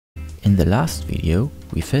In the last video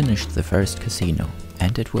we finished the first casino,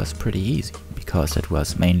 and it was pretty easy, because it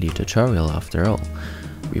was mainly a tutorial after all.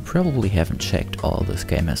 We probably haven't checked all this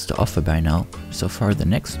game has to offer by now, so for the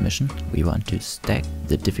next mission we want to stack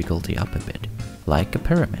the difficulty up a bit, like a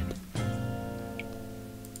pyramid.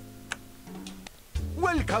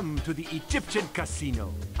 Welcome to the Egyptian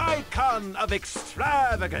casino, icon of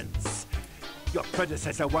extravagance. Your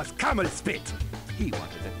predecessor was Camel Spit. He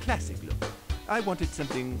wanted a classic look. I wanted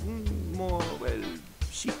something more, well,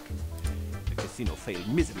 chic. The casino failed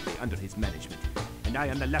miserably under his management, and I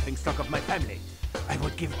am the laughingstock of my family. I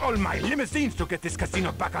would give all my limousines to get this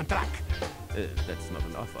casino back on track. That's not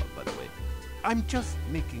an offer, by the way. I'm just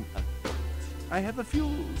making a point. I have a few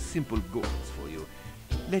simple goals for you.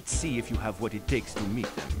 Let's see if you have what it takes to meet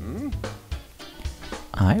them.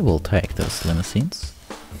 I will take those limousines.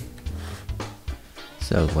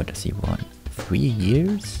 So what does he want? 3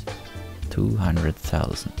 years?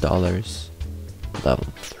 $200,000.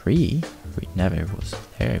 Level 3? We never was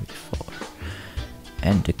there before.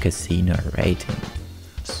 And the casino rating.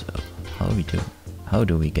 So how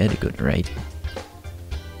do we get a good rating?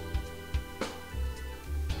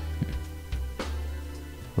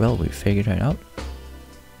 Well, we figured it out.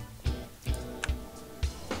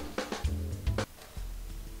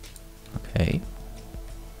 Okay.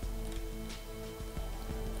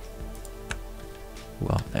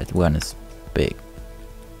 Wow, that one is big.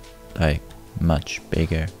 Like, much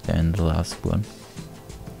bigger than the last one.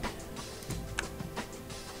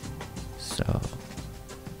 So,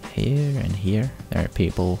 here and here, there are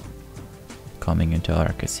people coming into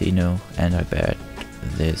our casino, and I bet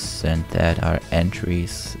this and that are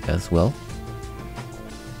entries as well.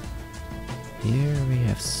 Here we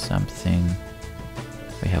have something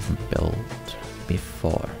we haven't built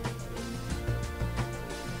before.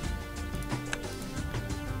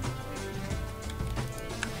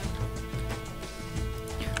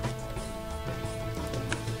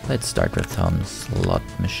 Let's start with some slot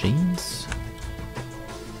machines.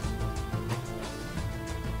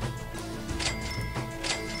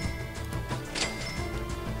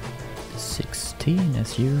 $16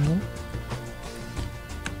 as usual.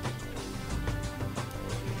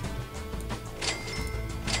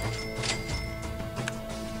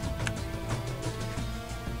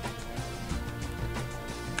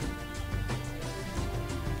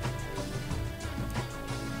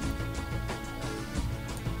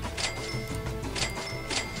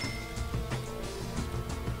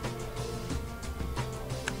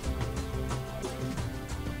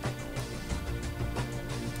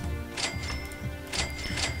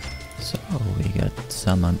 So we got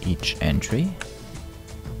some on each entry.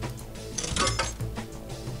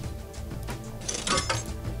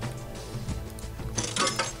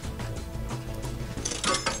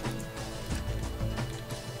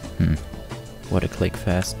 What a click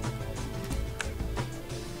fast.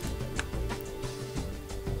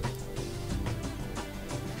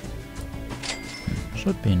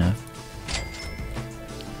 Should be enough.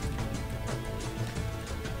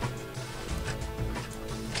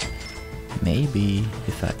 Maybe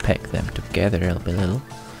if I pack them together a little,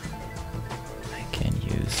 I can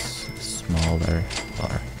use smaller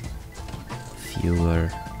or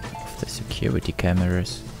fewer of the security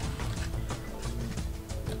cameras.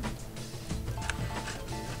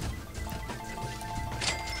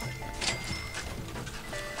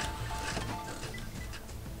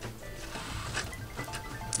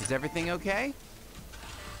 Is everything okay?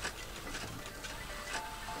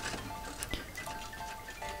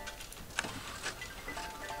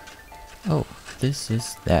 Oh, this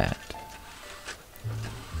is that.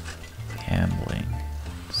 Gambling.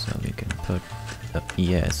 So we can put the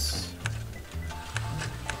PS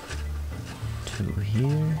to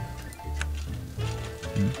here.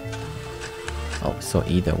 Oh, so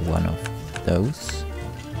either one of those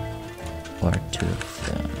or two of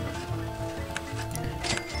them.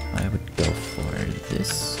 I would go for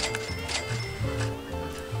this.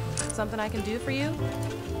 Something I can do for you?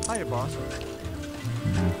 Hiya, boss.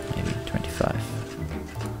 Maybe 25.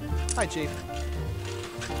 Hi, Chief.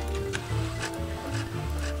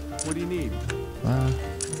 What do you need? Well,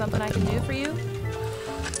 Something I can do for you?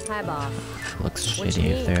 Hi, boss. looks What you shitty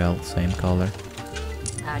if need? they're all the same color.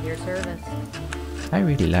 At your service. I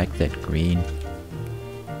really like that green.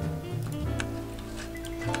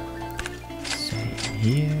 Same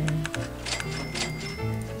here.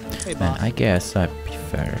 Hey, Man, boss. I guess I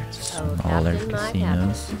prefer smaller Captain, my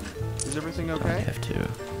casinos. Is everything Don't okay? have to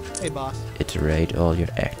Hey, boss. iterate all your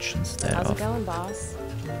actions that How's it often. going, boss?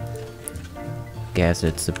 Guess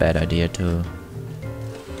it's a bad idea to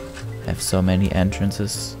have so many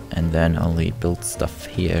entrances and then only build stuff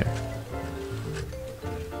here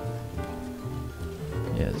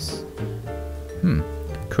Yes.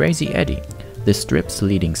 Crazy Eddie. The strip's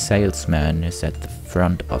leading salesman is at the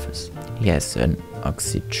front office. He has an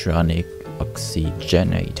oxytronic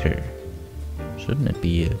oxygenator. Shouldn't it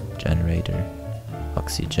be a generator?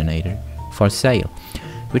 Oxygenator. For sale.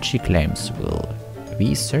 Which he claims will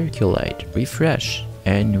recirculate, refresh,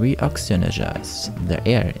 and reoxygenize the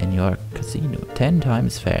air in your casino 10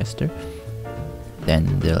 times faster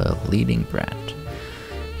than the leading brand.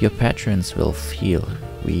 Your patrons will feel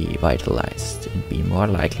revitalized and be more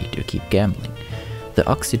likely to keep gambling. The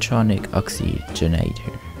Oxytronic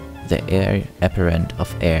Oxygenator, the heir apparent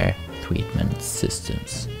of air treatment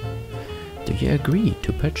systems. Do you agree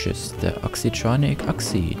to purchase the Oxytronic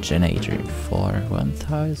Oxygenator for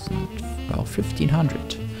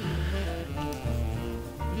 $1,500?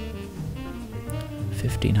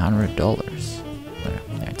 $1,500. Well,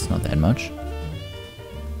 that's not that much.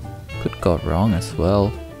 Could go wrong as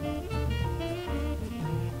well.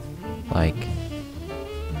 Like,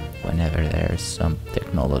 whenever there's some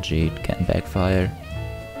technology, it can backfire.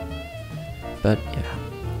 But yeah,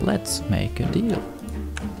 let's make a deal.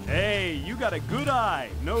 Hey, you got a good eye,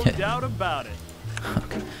 no doubt about it.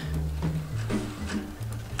 Okay.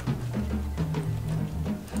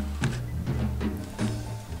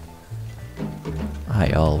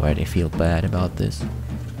 I already feel bad about this.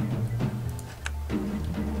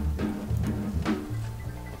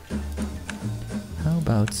 How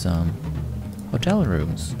about some hotel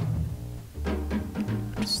rooms?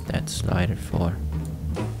 What's that slider for?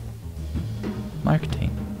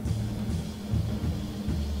 Marketing.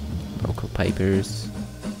 Local papers.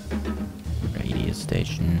 Radio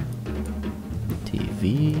station.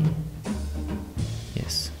 TV.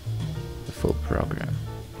 Yes. The full program.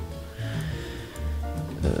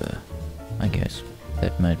 I guess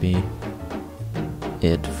that might be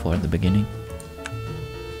it for the beginning.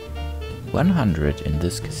 100 in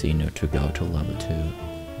this casino to go to level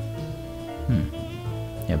 2.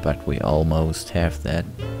 Yeah, but we almost have that.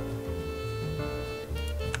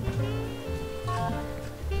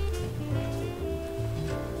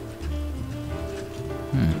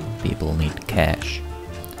 People need cash.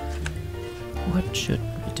 What should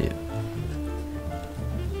we do?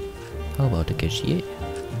 How about the cashier?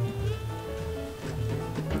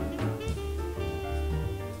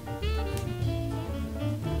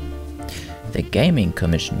 The Gaming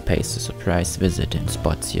Commission pays a surprise visit and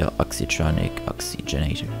spots your Oxytronic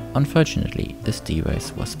Oxygenator. Unfortunately, this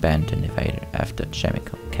device was banned in Nevada after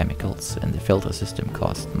chemicals in the filter system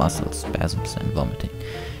caused muscle spasms and vomiting.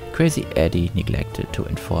 Crazy Eddie neglected to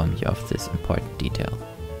inform you of this important detail.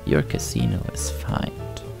 Your casino is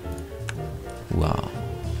fined. Wow.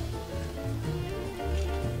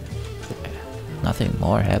 Nothing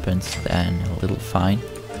more happens than a little fine.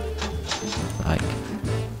 Like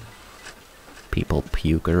people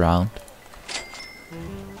puke around.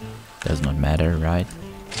 Does not matter, right?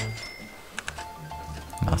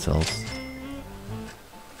 Muscles.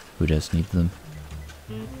 Who does need them?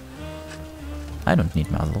 I don't need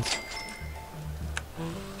muscles.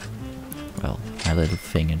 Well, my little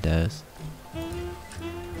finger does.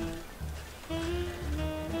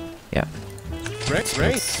 Yeah. Great.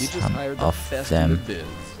 You just Some hired the of best in the them biz.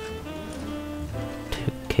 to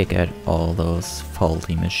kick at all those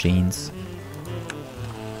faulty machines.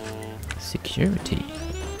 Security.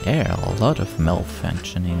 There are a lot of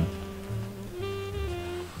malfunctioning.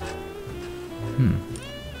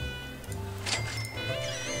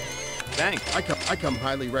 Thanks. I come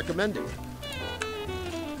highly recommending.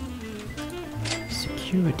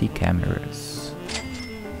 Security cameras.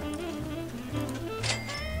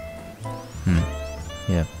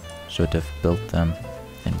 Yeah, should have built them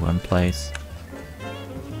in one place.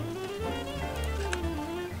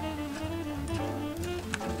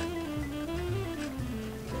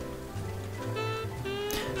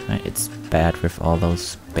 It's bad with all those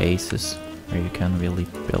spaces where you can't really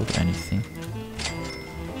build anything.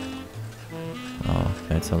 Oh,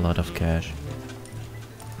 that's a lot of cash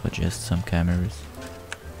for just some cameras.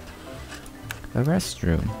 A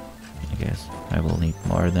restroom. I guess I will need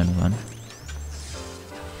more than one.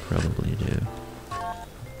 Probably do.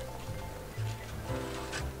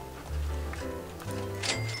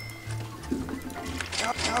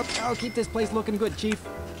 I'll keep this place looking good, Chief.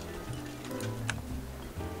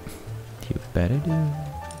 You better do.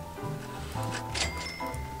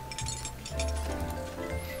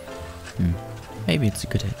 Maybe it's a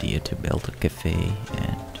good idea to build a cafe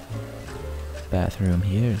and bathroom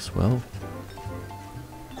here as well.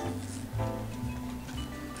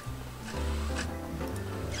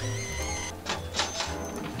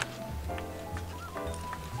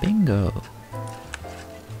 Bingo!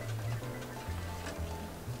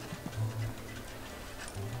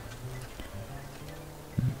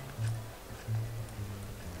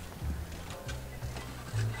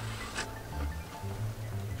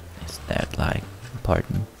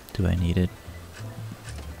 pardon. Do I need it?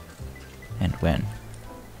 And when?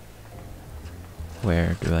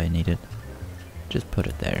 Where do I need it? Just put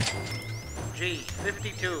it there.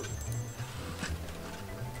 G52.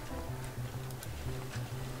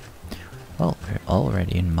 Well, we're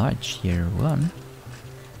already in March year 1.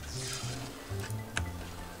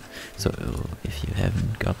 So if you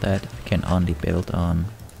haven't got that, you can only build on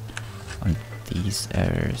these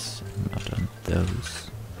errors, not on those.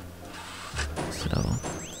 So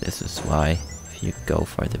this is why if you go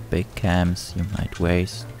for the big cams, you might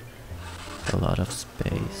waste a lot of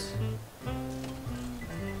space.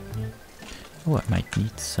 Oh, I might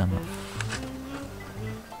need some of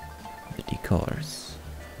the decoration.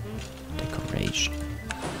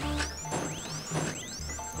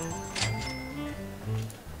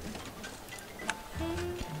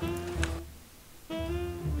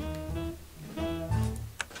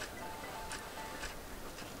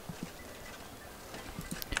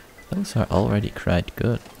 Those are already quite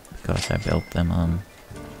good, because I built them on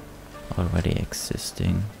already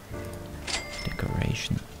existing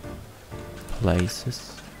decoration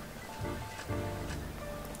places.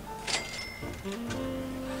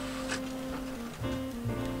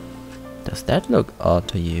 Does that look odd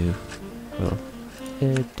to you? Well,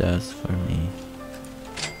 it does for me.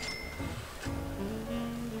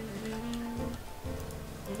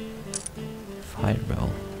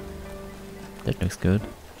 Fireball. That looks good.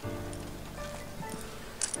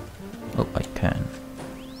 Oh, I can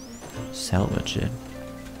salvage it.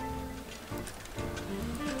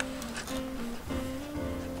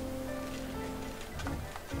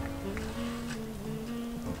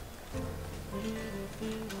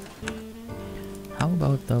 How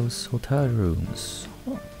about those hotel rooms?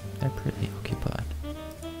 Oh, they're pretty occupied.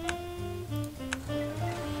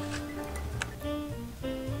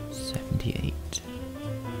 78.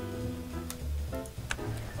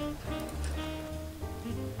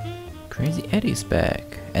 Crazy Eddie's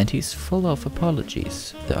back, and he's full of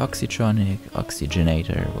apologies. The Oxytronic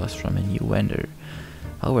oxygenator was from a new vendor.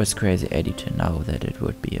 How was Crazy Eddie to know that it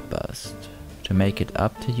would be a bust? To make it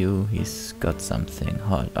up to you, he's got something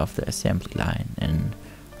hot off the assembly line in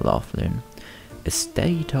Laughlin. A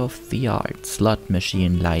state-of-the-art slot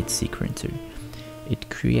machine light sequencer.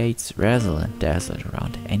 It creates razzle and dazzle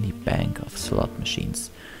around any bank of slot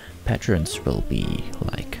machines. Patrons will be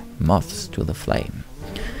like moths to the flame.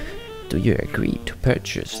 Do you agree to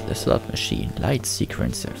purchase the slot machine light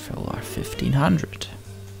sequencer for 1500?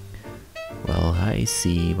 Well, I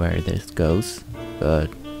see where this goes, but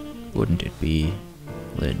wouldn't it be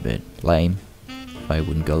a little bit lame if I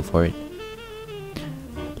wouldn't go for it?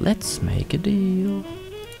 Let's make a deal.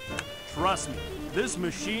 Trust me, this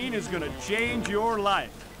machine is gonna change your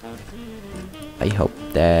life. I hope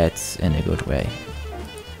that's in a good way.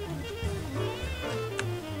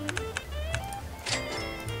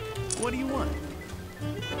 What do you want?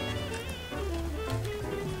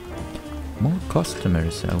 More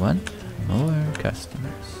customers I want. More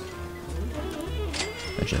customers.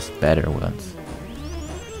 But just better ones.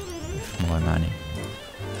 With more money.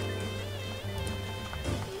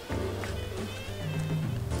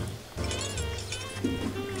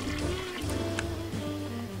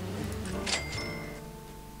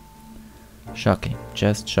 Shocking,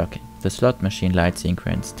 just shocking. The slot machine light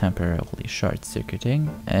sequence temporarily short-circuiting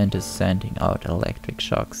and is sending out electric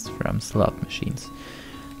shocks from slot machines.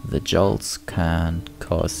 The jolts can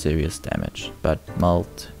cause serious damage, but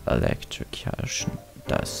mild electrocution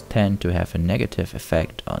does tend to have a negative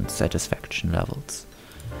effect on satisfaction levels.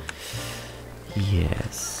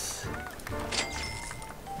 Yes.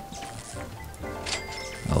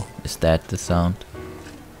 Oh, is that the sound?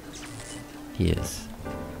 Yes.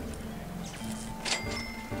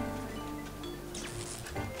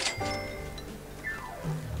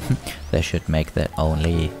 They should make that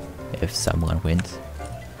only if someone wins.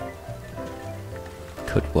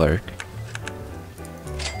 Could work.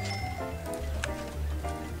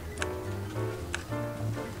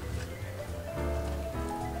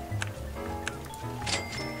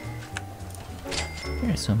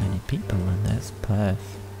 There are so many people on this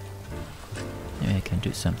path. Maybe I can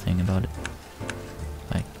do something about it.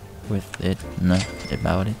 Like, with it, not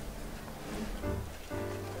about it.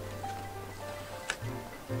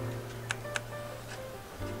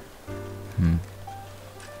 Hmm.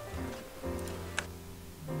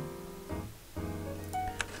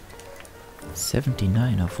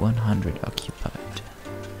 "79 of 100 occupied.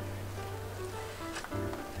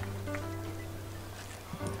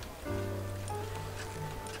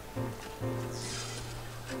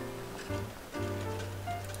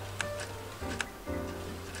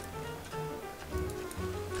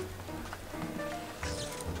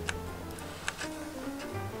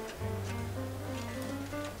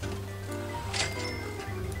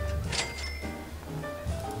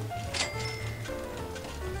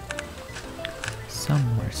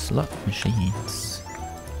 more slot machines.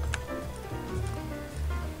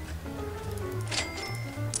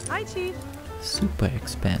 Hi, Chief. Super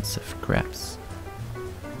expensive crabs.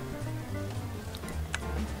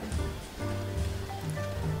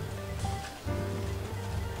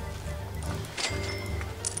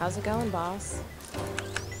 How's it going, boss?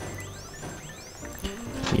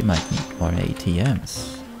 We might need more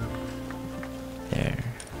ATMs. There.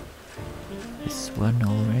 Is one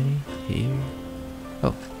already here?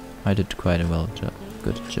 Oh, I did quite a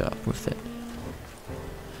good job with it.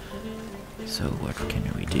 So what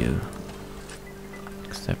can we do?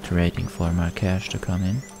 Except waiting for more cash to come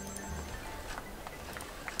in.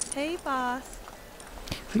 Hey, boss.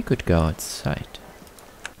 We could go outside.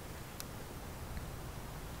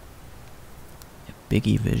 A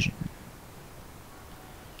biggie vision.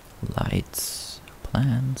 Lights,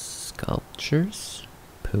 plants, sculptures,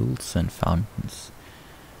 pools and fountains.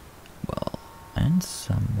 Well, and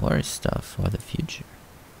some more stuff for the future.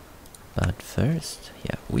 But first,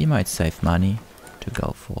 yeah, we might save money to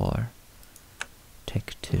go for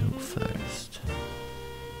Tech 2 first.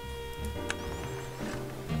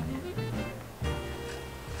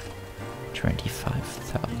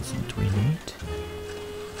 $25,000 we need.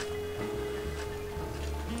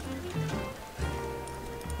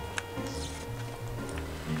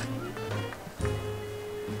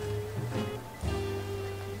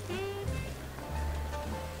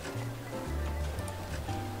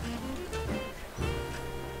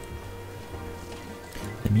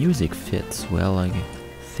 The music fits well, I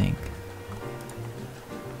think.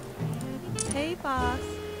 Hey, boss.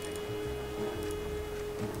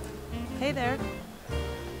 Hey there.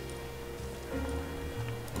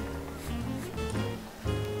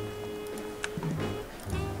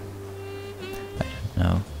 I don't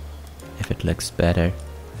know if it looks better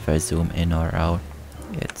if I zoom in or out.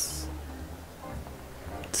 It's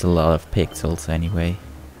a lot of pixels anyway.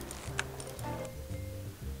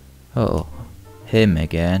 Oh, him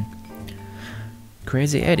again.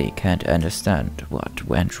 Crazy Eddie can't understand what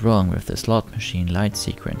went wrong with the slot machine light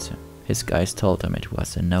sequencer. His guys told him it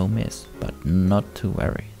was a no-miss, but not to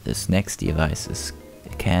worry. This next device is a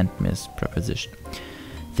can't-miss proposition.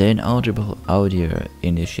 The inaudible audio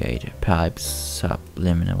initiator pipes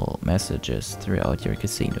subliminal messages throughout your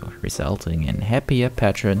casino, resulting in happier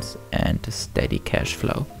patrons and steady cash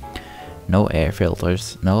flow. No air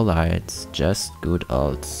filters, no lights, just good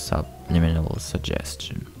old subliminal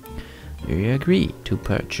suggestion. Do you agree to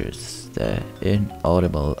purchase the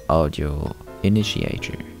inaudible audio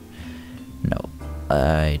initiator? No,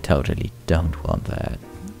 I totally don't want that.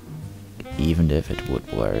 Even if it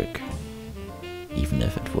would work. Even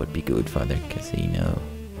if it would be good for the casino.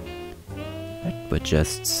 That would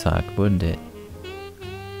just suck, wouldn't it?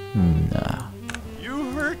 Nah.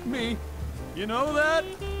 You hurt me. You know that?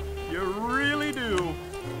 You really do.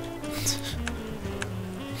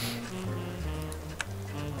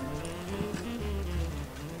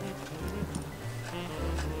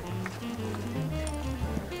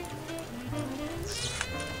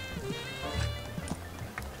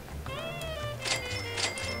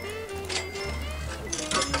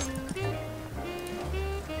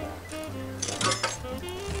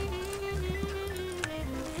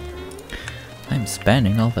 I'm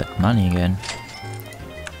spending all that money again.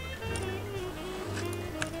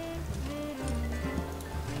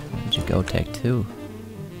 Where'd you go, Tech 2?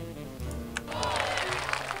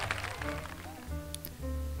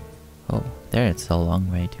 Oh, there it's a long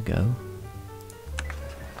way to go.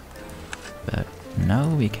 But now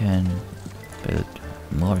we can build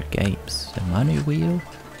more games. A money wheel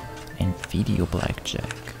and video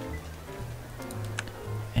blackjack.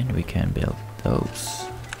 And we can build those.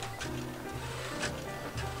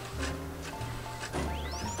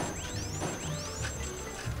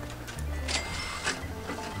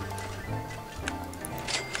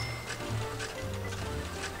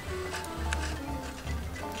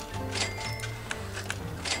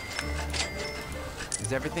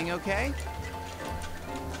 Is everything okay?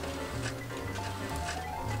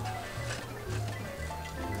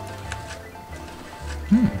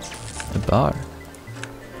 A bar.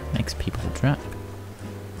 Makes people drunk.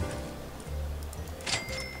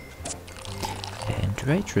 And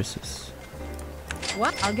waitresses.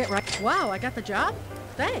 What? I'll get right. Wow, I got the job?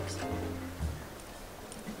 Thanks.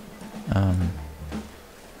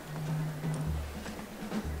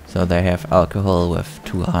 So they have alcohol with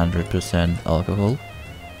 200% alcohol.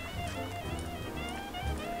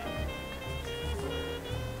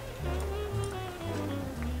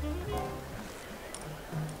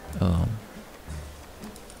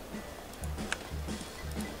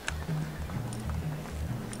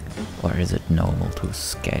 Or is it normal to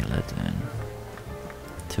scale it in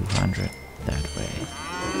 200 that way?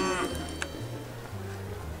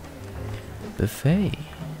 Buffet.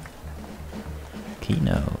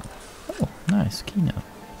 Kino. Oh, nice, Kino.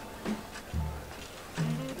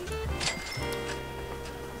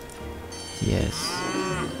 Yes.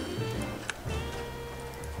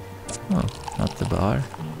 Oh, not the bar.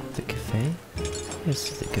 The cafe? Yes,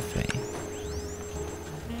 the cafe.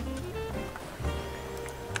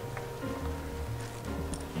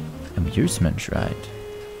 Amusement ride.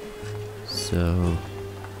 So...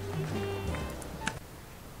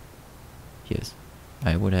 yes.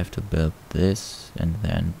 I would have to build this and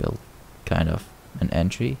then build kind of an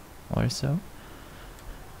entry or so.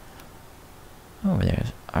 Oh,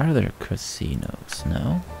 are there casinos?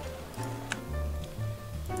 No?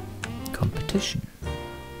 Competition.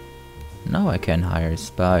 Now I can hire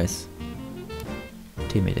spies.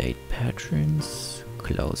 Intimidate patrons.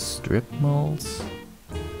 Close strip malls.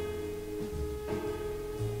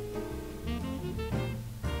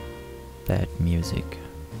 Bad music.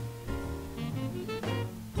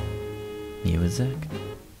 Music?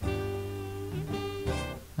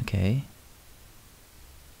 Okay.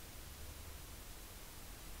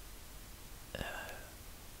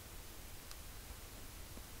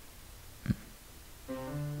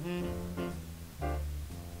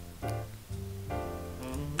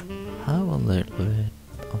 How a little bit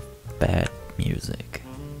of bad music.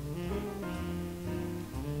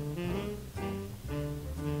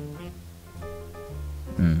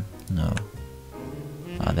 No.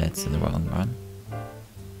 Ah, that's the wrong one.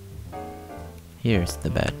 Here's the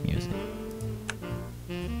bad music.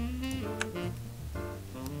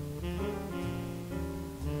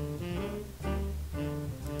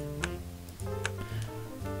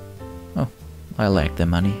 Oh, I like the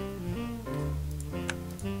money.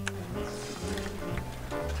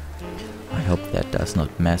 I hope that does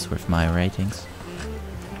not mess with my ratings.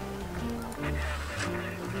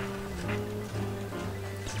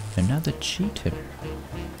 Another cheater.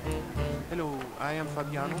 Hello, I am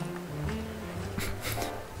Fabiano.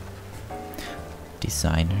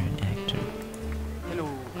 Designer and actor. Hello,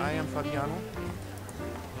 I am Fabiano.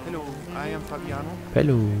 Hello, I am Fabiano.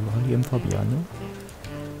 Hello, I am Fabiano.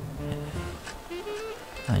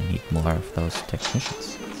 I need more of those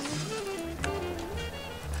technicians.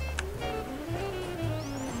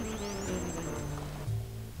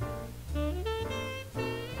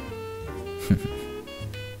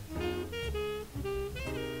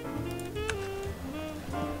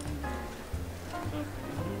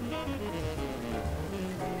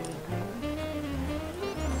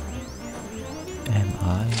 Am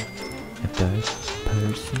I a bad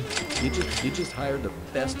person? You just hired the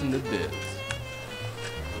best in the biz.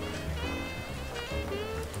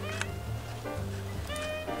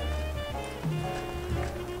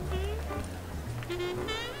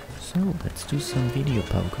 So let's do some video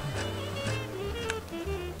poker.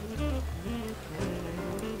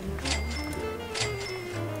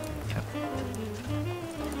 Yep.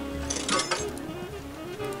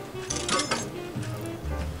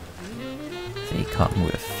 They come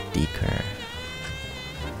with Decker.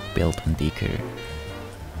 Built on Decker.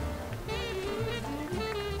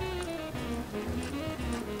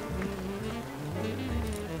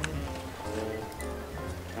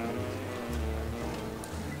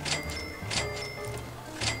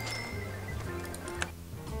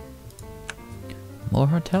 More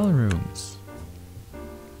hotel rooms.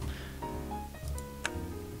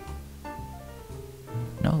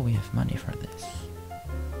 No, we have money for this.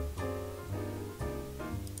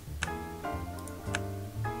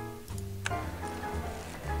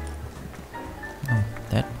 Oh,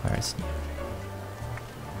 that bar is new.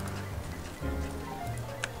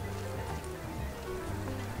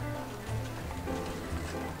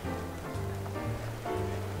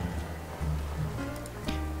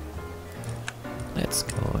 Let's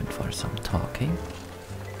go in for some talking.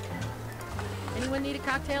 Anyone need a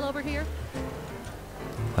cocktail over here?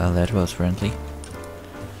 Well, that was friendly.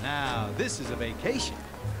 Now, this is a vacation.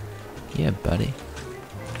 Yeah, buddy.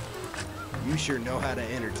 You sure know how to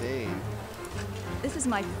entertain. This is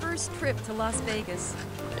my first trip to Las Vegas.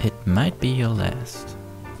 It might be your last.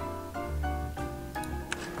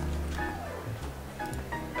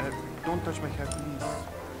 Don't touch my hair, please.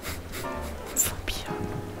 Fabiano.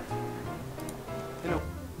 Hello.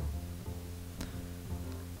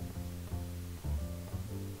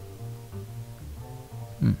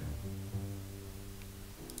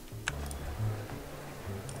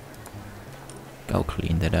 Go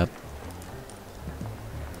clean that up.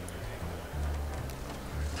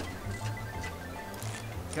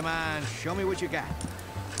 Come on, show me what you got.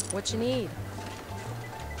 What you need?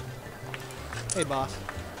 Hey, boss.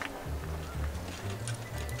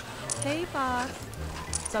 Hey, boss.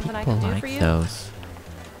 Something I People can do like for you? those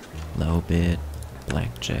low bid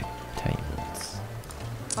blackjack tables.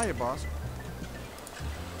 Hiya, boss.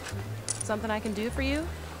 Something I can do for you?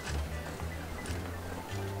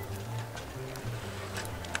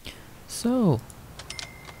 So,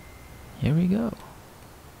 here we go.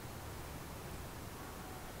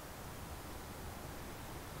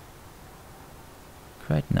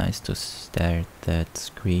 Quite nice to stare at that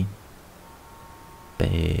screen.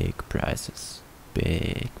 Big prices,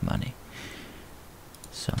 big money.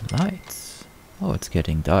 Some lights. Oh, it's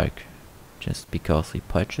getting dark. Just because we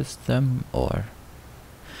purchased them, or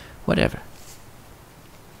whatever.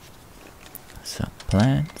 Some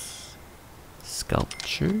plants,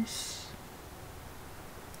 sculptures.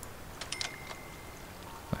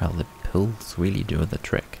 Well, the pools really do the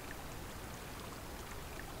trick.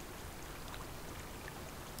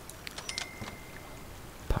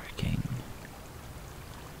 Parking.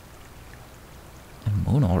 A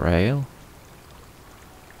monorail.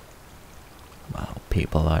 Wow,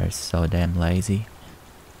 people are so damn lazy.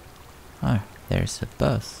 Ah, there's a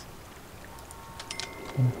bus.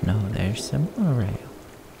 And no, there's a monorail.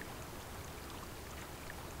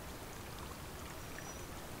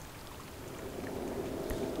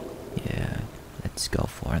 Yeah, let's go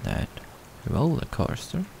for that. Roller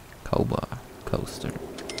coaster. Cobra coaster.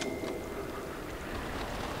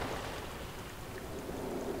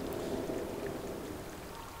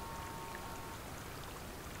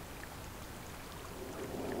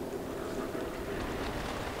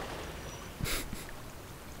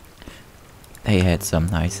 They had some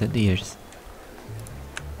nice ideas.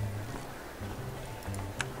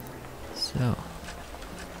 So,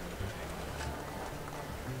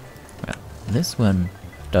 well, this one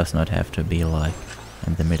does not have to be like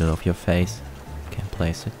in the middle of your face. You can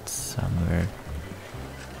place it somewhere.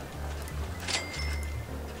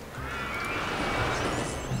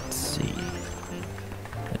 Let's see.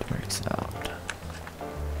 That works out.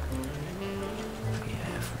 We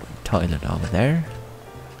have a toilet over there.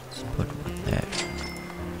 Let's put one there.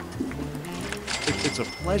 It's a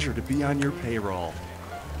pleasure to be on your payroll.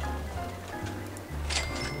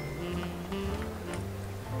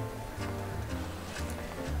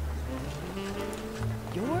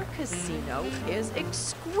 Your casino is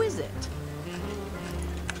exquisite.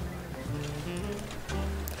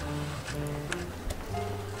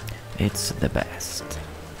 It's the best.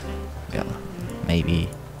 Well, maybe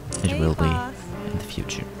it Hey, will boss. be in the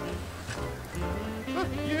future.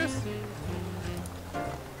 Yes.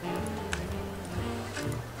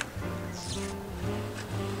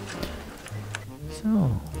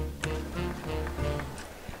 So,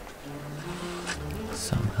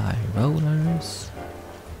 some high rollers,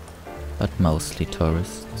 but mostly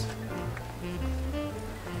tourists.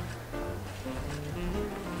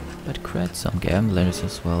 But quite some gamblers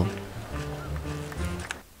as well.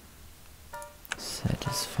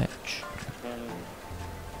 Satisfaction.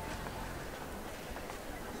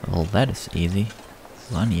 Well, that is easy.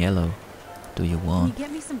 One yellow. Do you Can want you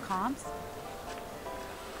get me some comps?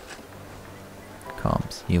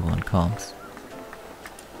 comps? You want comps?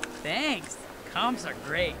 Thanks. Comps are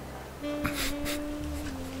great.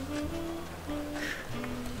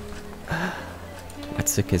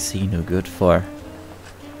 What's a casino good for?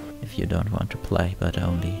 If you don't want to play, but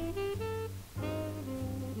only...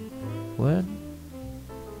 What?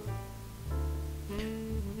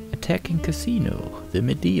 Attacking Casino, the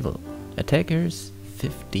medieval. Attackers,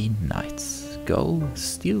 15 knights. Go,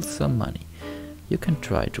 steal some money. You can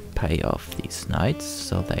try to pay off these knights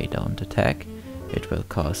so they don't attack. It will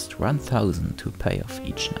cost 1000 to pay off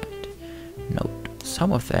each knight. Note,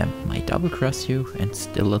 some of them may double cross you and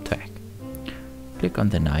still attack. Click on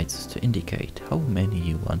the knights to indicate how many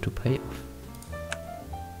you want to pay off.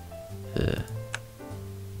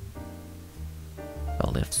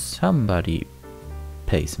 Well, if somebody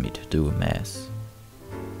pays me to do a mass,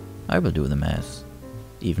 I will do the mass,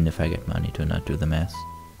 even if I get money to not do the mass.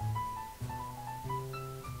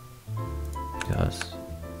 Because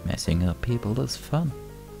messing up people is fun.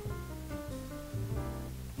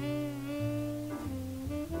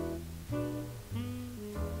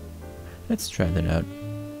 Let's try that out.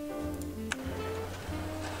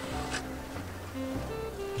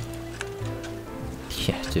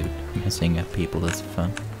 Yeah, dude, messing up people is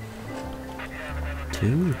fun.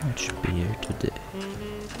 Too much beer today.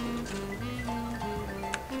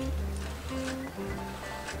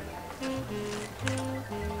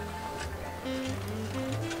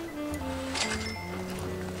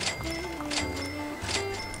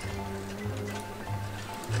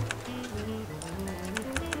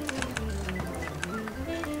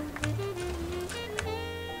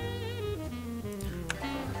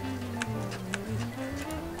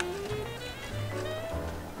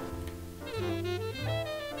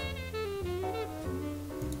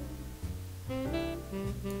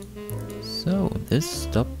 So, this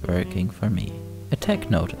stopped working for me. Attack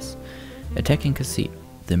notice. Attacking casino.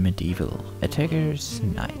 The medieval attackers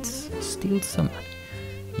knights steal some money.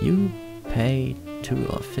 You pay 2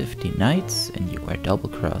 of 50 knights and you are double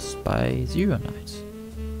crossed by 0 knights.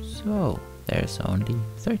 So, there's only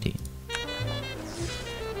 13.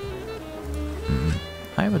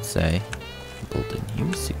 I would say build a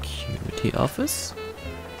new security office.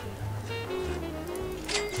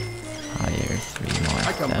 Hire 3 more I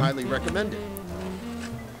of come them. highly recommended.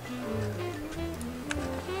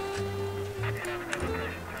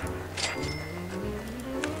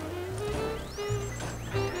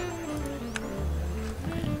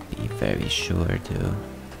 And be very sure to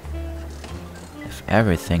have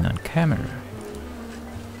everything on camera.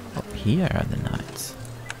 Oh, here are the knights.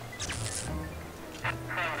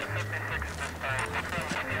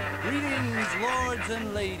 Greetings, lords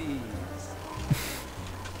and ladies.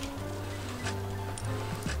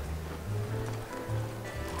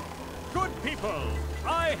 Good people,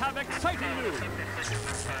 I have exciting news.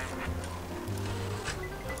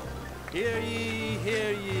 Hear ye,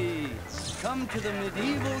 hear ye. Come to the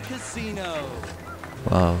medieval casino.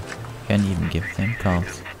 Wow, can't even give them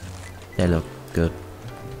comps. They look good.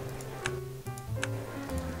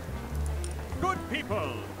 Good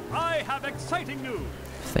people, I have exciting news.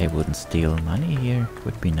 If they wouldn't steal money here, it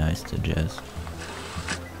would be nice to just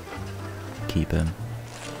keep him.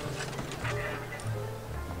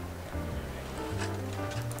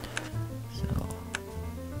 So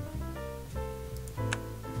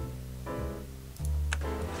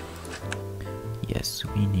yes,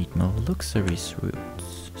 we need more luxury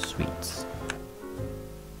suites.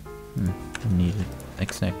 We need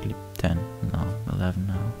exactly 10, no, 11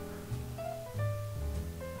 now.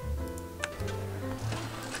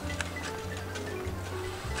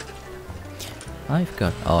 I've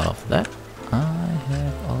got all of that. I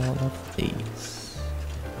have all of these.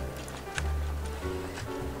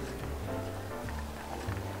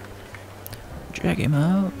 Drag him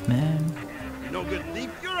out, man. No good thief,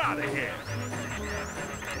 you're out of here.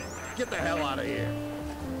 Get the hell out of here.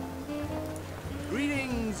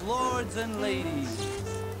 Greetings, lords and ladies.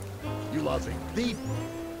 You lousy thief.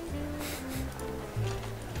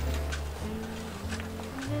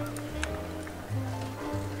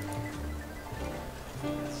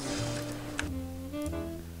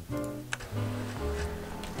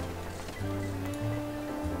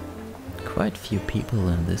 Quite few people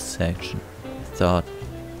in this section. Thought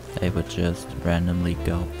they would just randomly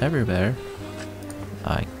go everywhere,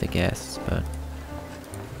 like the guests, but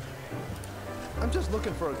I'm just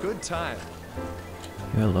looking for a good time.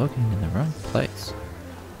 you're looking in the wrong place.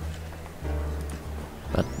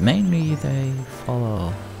 But mainly they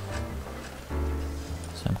follow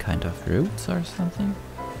some kind of routes or something.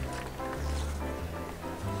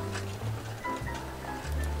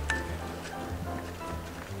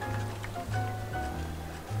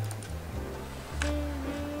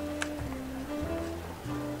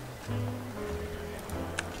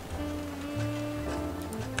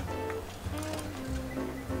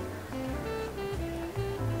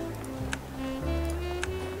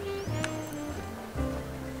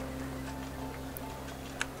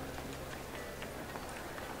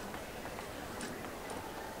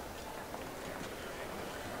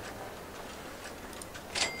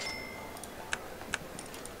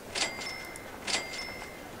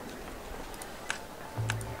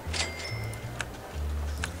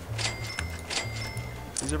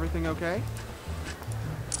 Is everything okay?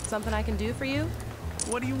 Something I can do for you?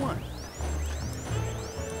 What do you want?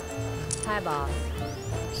 Hi, boss.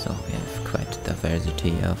 So we have quite a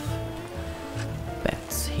diversity of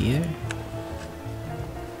bats here.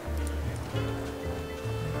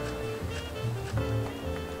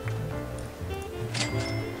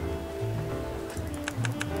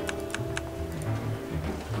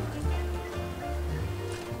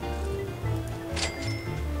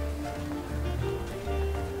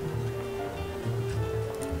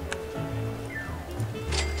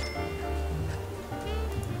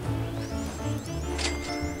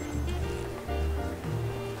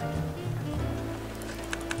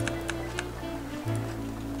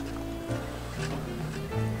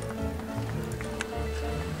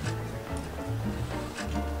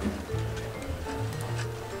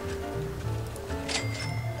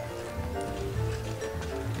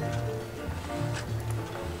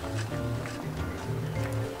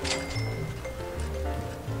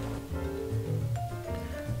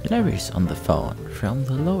 Larry's on the phone from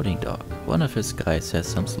the loading dock. One of his guys has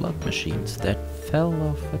some slot machines that fell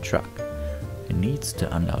off a truck. He needs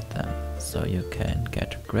to unload them, so you can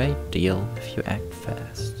get a great deal if you act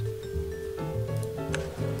fast.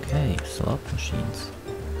 Okay, slot machines.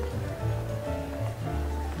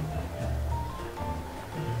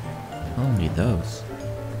 Only those.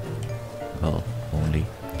 Well, only.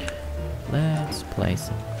 Let's place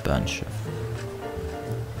a bunch of.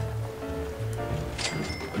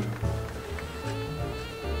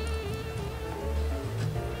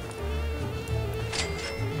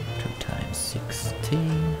 2 times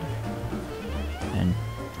 16. And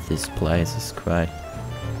this place is quite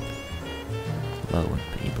low on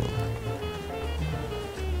people.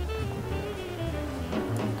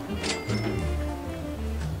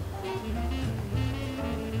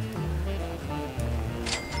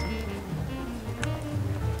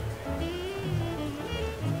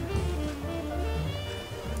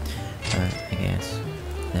 I guess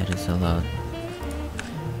that is a lot.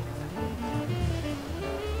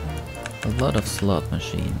 A lot of slot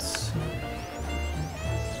machines.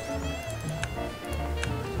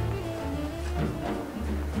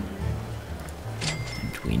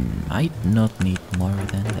 And we might not need more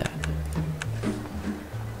than that.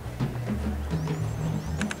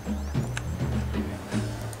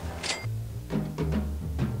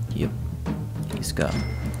 Yep, he's gone.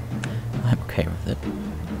 I'm okay with it.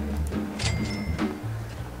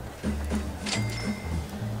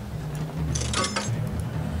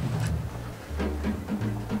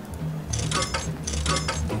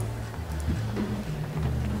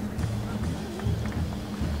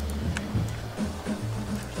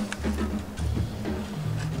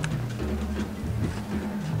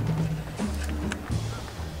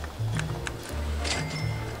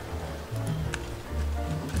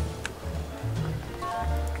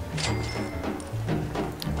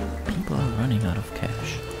 People are running out of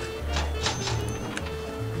cash.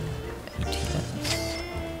 ATMs.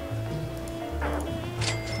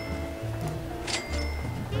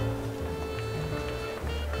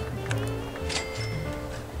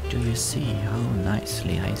 Do you see how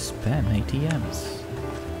nicely I spam ATMs?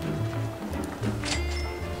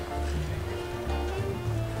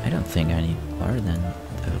 I don't think I need more than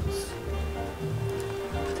those.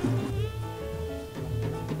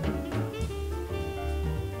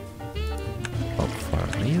 Oh, for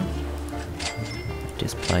real?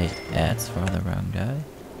 Display ads for the wrong guy?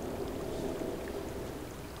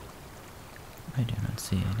 I do not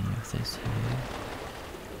see any of this here.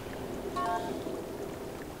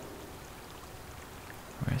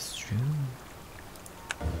 Restroom?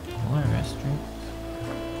 More restrooms?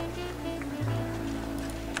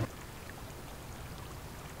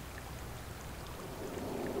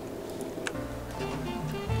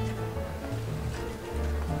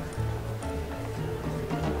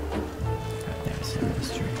 There's a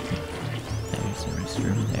restroom here. There's a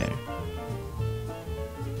restroom there.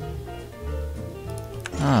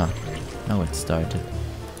 Ah, now it started.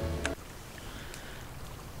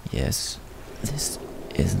 Yes, this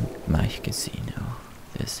isn't my casino.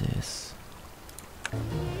 This is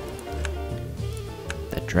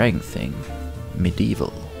the dragon thing,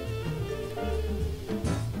 medieval.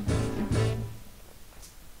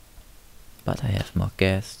 But I have more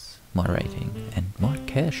guests, more rating, and more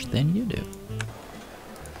cash than you do.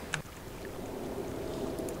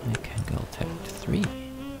 I can go take 3.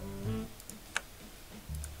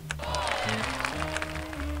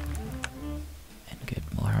 And get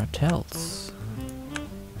more hotels.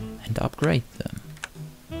 And upgrade them.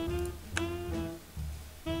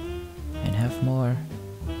 And have more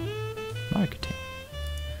marketing.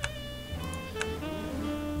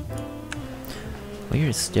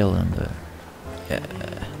 We're still in the...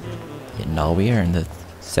 now we are in the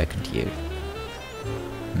 2nd year.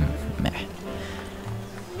 Meh.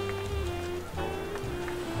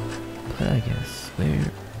 But I guess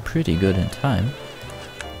we're pretty good in time.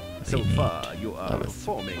 So We far, need you are others.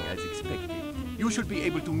 performing as expected. You should be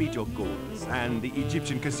able to meet your goals, and the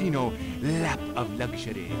Egyptian casino lap of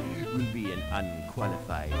luxury will be an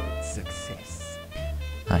unqualified success.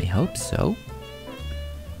 I hope so.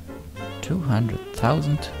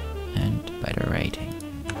 200,000 and better rating.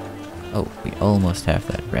 Oh, we almost have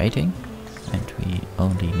that rating, and we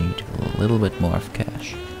only need a little bit more of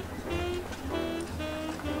cash.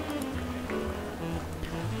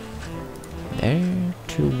 There are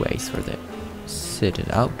 2 ways for that. Sit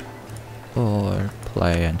it out, or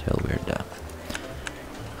play until we're done.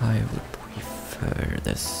 I would prefer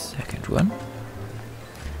the second one.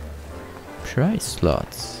 Price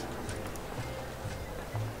slots.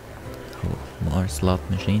 Oh, more slot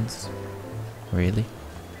machines? Really?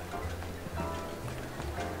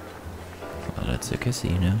 Well, it's a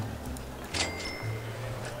casino.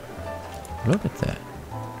 Look at that.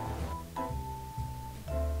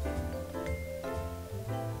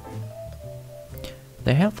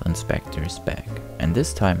 The health inspector is back, and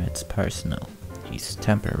this time it's personal. He's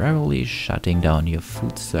temporarily shutting down your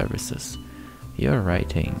food services. Your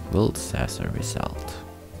rating wilts as a result.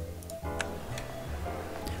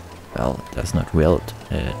 Well, it does not wilt,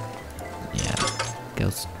 yeah,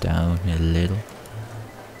 goes down a little.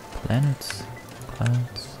 Planets,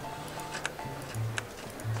 clouds.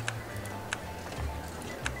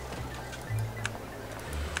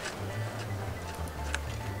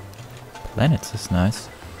 Planets is nice.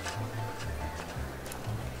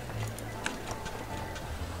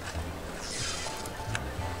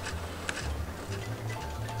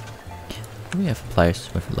 We have players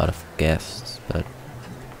with a lot of guests, but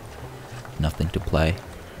nothing to play.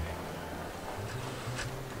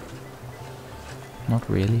 Not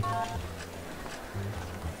really.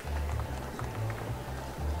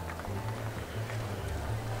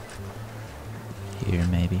 Here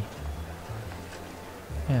maybe.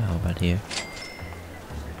 Yeah, how about here?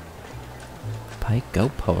 Pike Go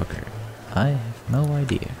Poker. I have no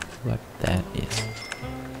idea what that is.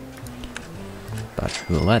 But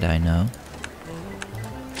roulette I know.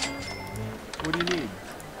 What do you need?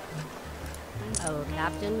 Oh,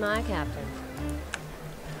 Captain, my Captain.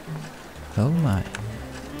 Oh my.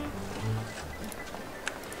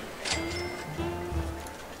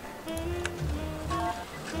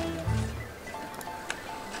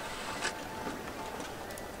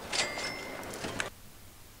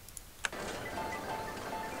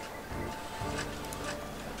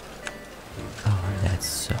 Oh, that's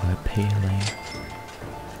so appealing.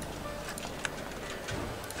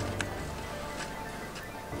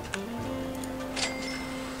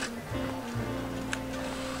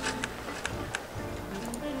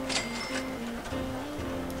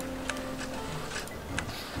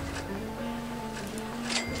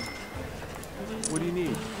 What do you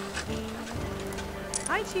need?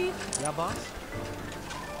 Hi, Chief. Yeah, boss?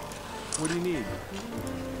 What do you need?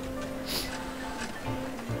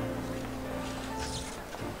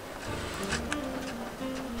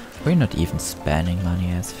 We're not even spending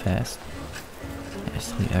money as fast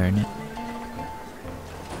as we earn it.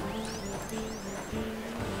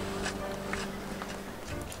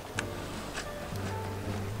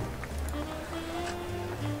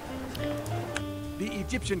 The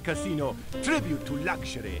Egyptian casino, tribute to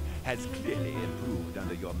luxury, has clearly improved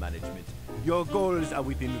under your management. Your goals are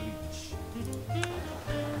within reach.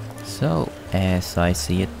 So, as I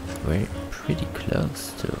see it, we're pretty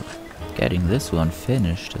close to getting this one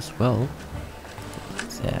finished as well.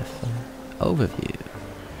 Let's have an overview.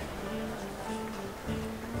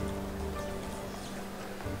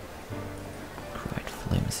 Quite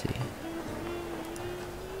flimsy.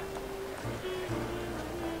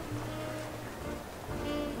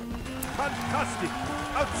 Fantastic!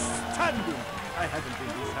 Outstanding! I haven't been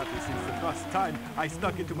this happy since the first time I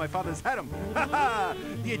snuck into my father's harem. Ha ha!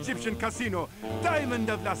 The Egyptian casino, Diamond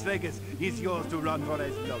of Las Vegas, is yours to run for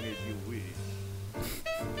as long as you wish.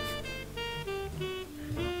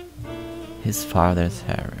 His father's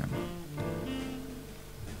harem.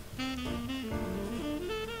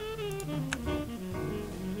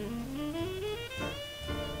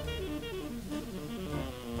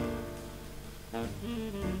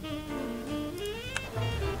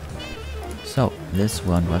 So, this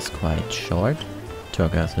one was quite short,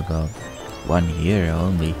 took us about 1 year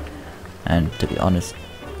only, and to be honest,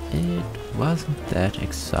 it wasn't that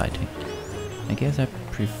exciting. I guess I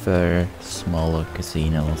prefer smaller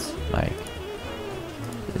casinos, like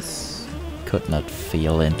this. Could not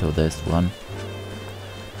feel into this one.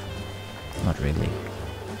 Not really.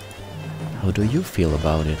 How do you feel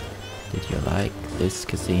about it? Did you like this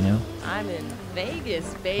casino? I'm in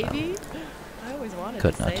Vegas, baby. I always wanted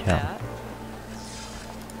Could to not say tell. that.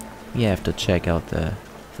 We have to check out the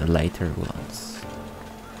later ones.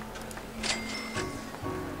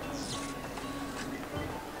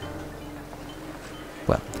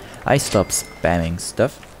 Well, I stopped spamming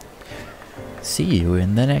stuff. See you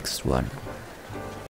in the next one.